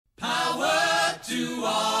to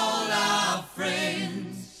all our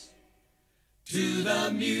friends, to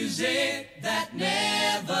the music that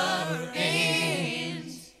never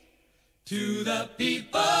ends, to the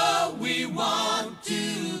people we want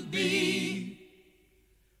to be.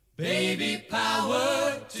 Baby,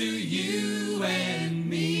 power to you and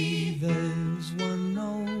me. There's one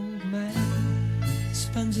old man,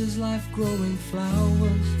 spends his life growing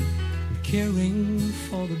flowers, caring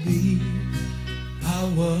for the bees.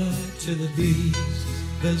 Power to the bees.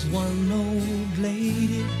 There's one old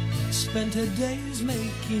lady, spent her days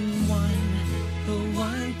making wine. The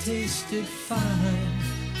wine tasted fine.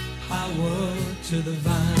 Power to the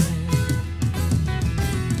vine.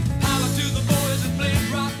 Power to the boys that played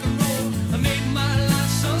rock and roll and made my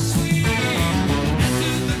life so sweet. And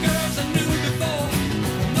to the girls I knew before,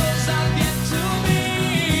 and those I've yet to meet.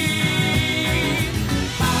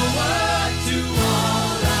 Power to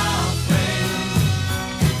all our friends,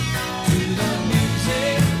 to the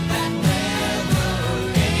music that never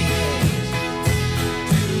ends,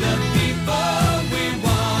 to the people we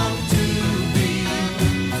want to be.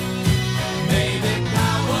 Baby,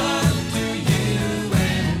 power to you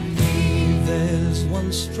and me. There's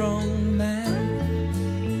one strong man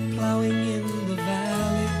plowing in the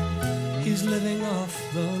valley. He's living off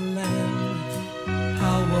the land.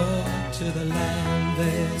 Power to the land.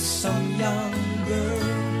 There's some young